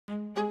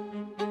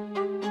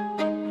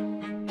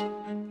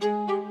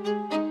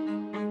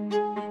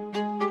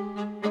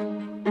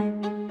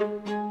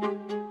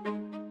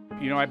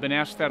I've been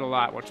asked that a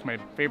lot, what's my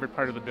favorite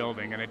part of the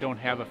building, and I don't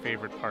have a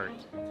favorite part.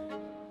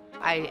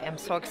 I am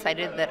so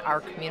excited that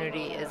our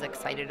community is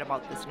excited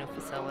about this new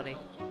facility.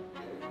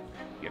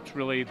 It's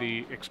really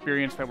the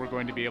experience that we're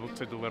going to be able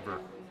to deliver.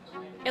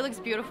 It looks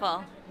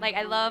beautiful. Like,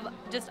 I love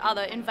just all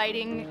the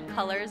inviting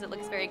colors. It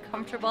looks very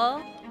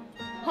comfortable.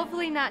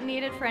 Hopefully not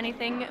needed for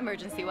anything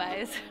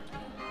emergency-wise.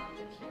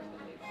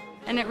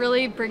 And it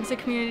really brings the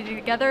community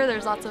together.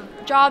 There's lots of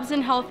jobs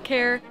in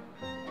healthcare.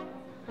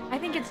 I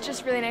think it's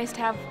just really nice to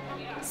have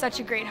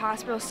such a great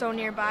hospital so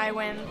nearby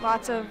when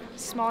lots of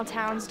small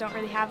towns don't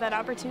really have that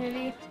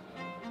opportunity.